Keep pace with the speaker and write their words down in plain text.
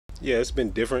Yeah, it's been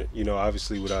different,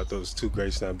 obviously without those two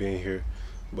greats not being here.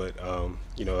 But,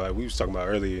 like we was talking about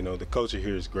earlier, the culture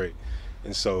here is great.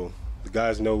 And so the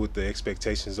guys know what the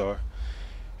expectations are.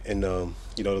 And, the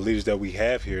leaders that we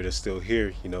have here that's still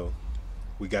here,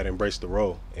 we got to embrace the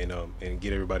role and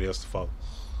get everybody else to follow.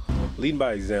 Leading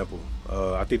by example,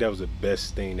 I think that was the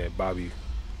best thing that Bobby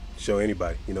showed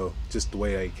anybody, just the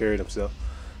way that he carried himself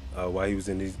while he was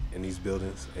in these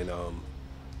buildings. And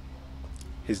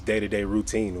his day-to-day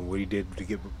routine and what he did to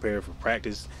get prepared for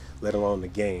practice, let alone the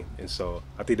game. And so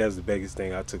I think that's the biggest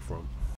thing I took from him.